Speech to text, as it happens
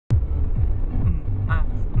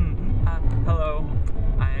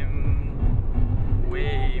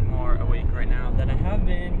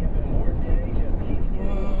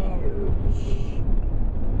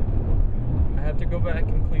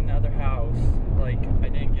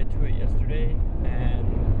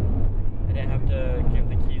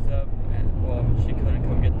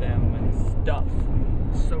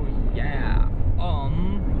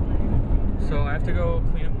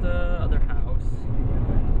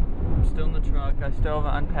the truck. I still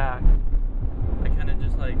haven't unpacked. I kind of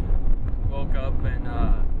just like woke up and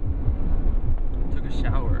took a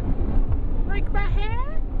shower. Like my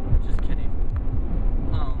hair? Just kidding.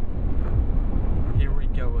 Here we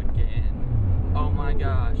go again. Oh my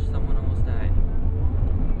gosh, someone almost died.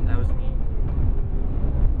 That was me.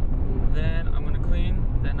 Then I'm gonna clean.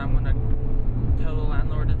 Then I'm gonna tell the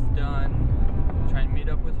landlord it's done. Try and meet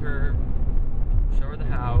up with her. Show her the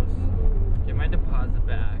house. Get my deposit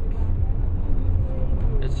back.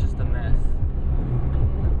 It's just a mess.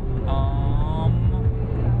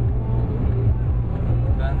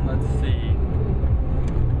 Then let's see.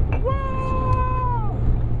 Woo!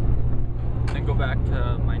 Then go back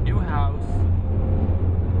to my new house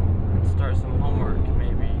and start some homework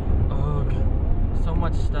maybe. Ugh, so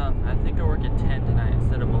much stuff. I think I work at 10 tonight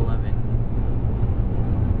instead of 11.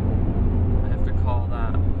 I have to call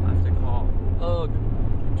that. I have to call. Ugh,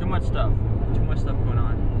 too much stuff. Too much stuff going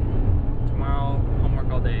on. Tomorrow,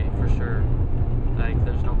 homework all day for sure. Like,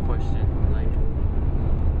 there's no question. Like,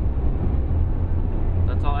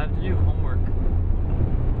 that's all I have to do, homework.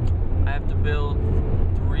 I have to build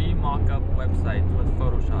 3 mock-up websites with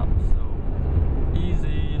Photoshop, so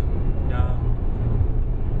easy, yeah.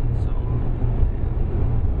 So,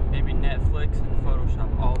 maybe Netflix and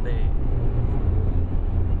Photoshop all day.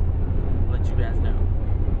 Let you guys know.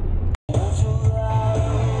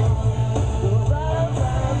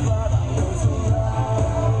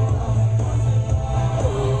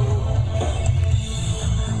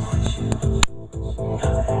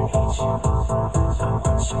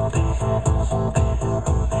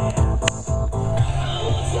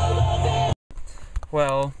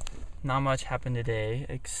 Well, not much happened today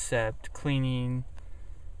except cleaning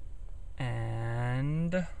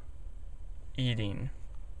and eating.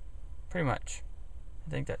 Pretty much. I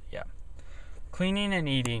think that, yeah. Cleaning and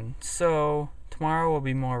eating. So, tomorrow will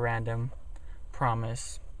be more random.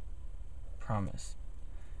 Promise. Promise.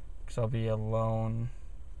 Because I'll be alone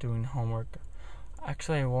doing homework.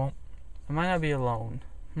 Actually, I won't. I might not be alone.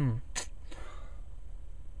 Anyway.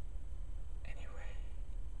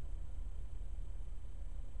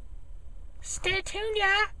 Stay tuned,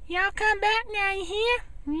 y'all. Y'all come back now, you hear?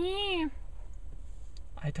 Yeah.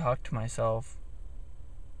 I talk to myself.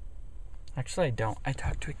 Actually, I don't. I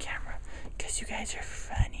talk to a camera. Because you guys are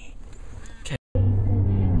funny. Okay.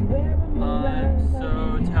 I'm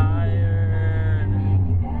so tired.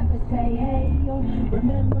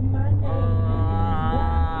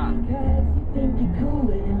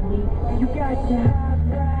 You got your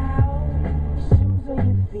highbrow shoes on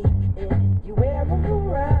your feet, and you wear them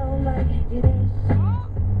around like it ain't shit,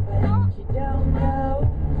 but you don't know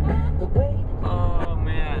the way. Oh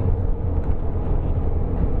man,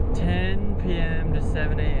 10 p.m. to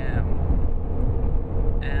 7 a.m.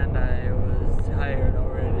 and I was tired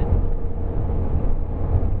already.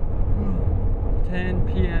 10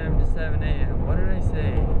 p.m. to 7 a.m. What did I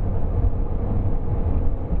say?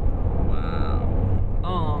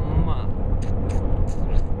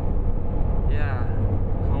 Yeah,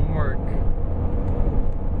 homework.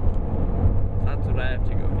 That's what I have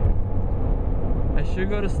to go do. I should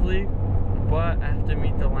go to sleep, but I have to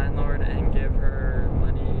meet the landlord and give her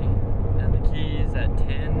money and the keys at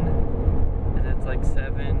 10, and it's like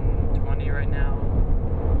 7:20 right now.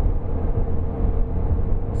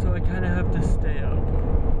 So I kind of have to stay up.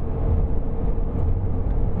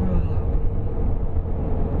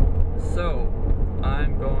 So,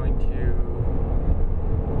 I'm going to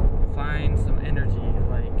find some energy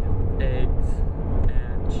like eggs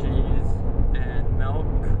and cheese and milk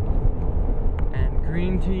and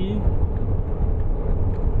green tea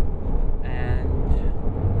and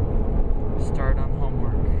start on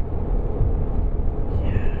homework.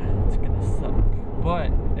 Yeah, it's gonna suck.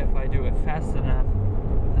 But if I do it fast enough,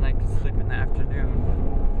 then I can sleep in the afternoon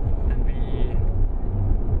and be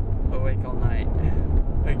awake all night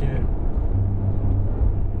again.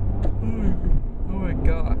 Oh my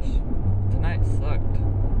gosh, tonight sucked.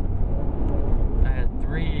 I had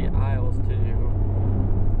 3 aisles to do,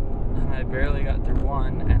 and I barely got through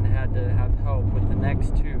one, and had to have help with the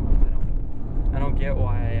next 2. I don't get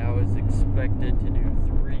why I was expected to do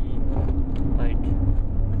 3. Like,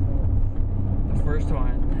 the first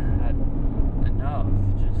one had enough.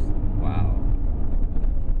 Just wow.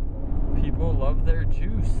 People love their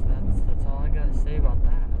juice. That's all I gotta say about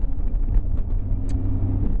that.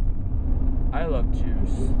 I love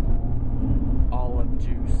juice. Olive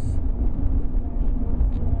juice.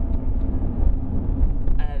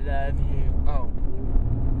 I love you. Oh.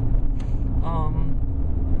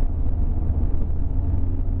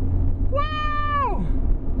 Wow!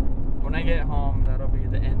 When I get home, that'll be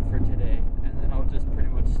the end for today. And then I'll just pretty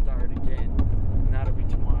much start again.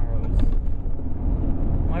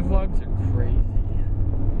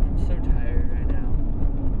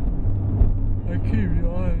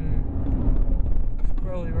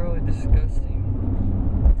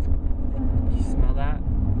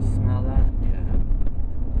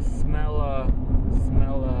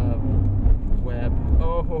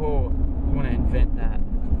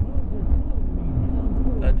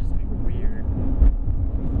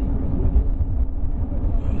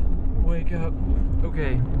 wake up.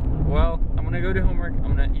 Okay, well, I'm gonna go do homework.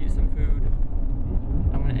 I'm gonna eat some food.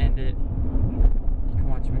 I'm gonna end it. You can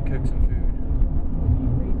watch me cook some food.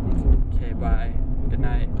 Okay, bye. Good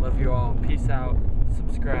night. Love you all. Peace out.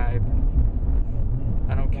 Subscribe.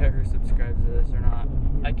 I don't care who subscribes to this or not.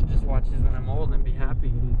 I can just watch these when I'm old and be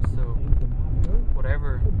happy. So,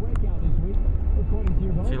 whatever.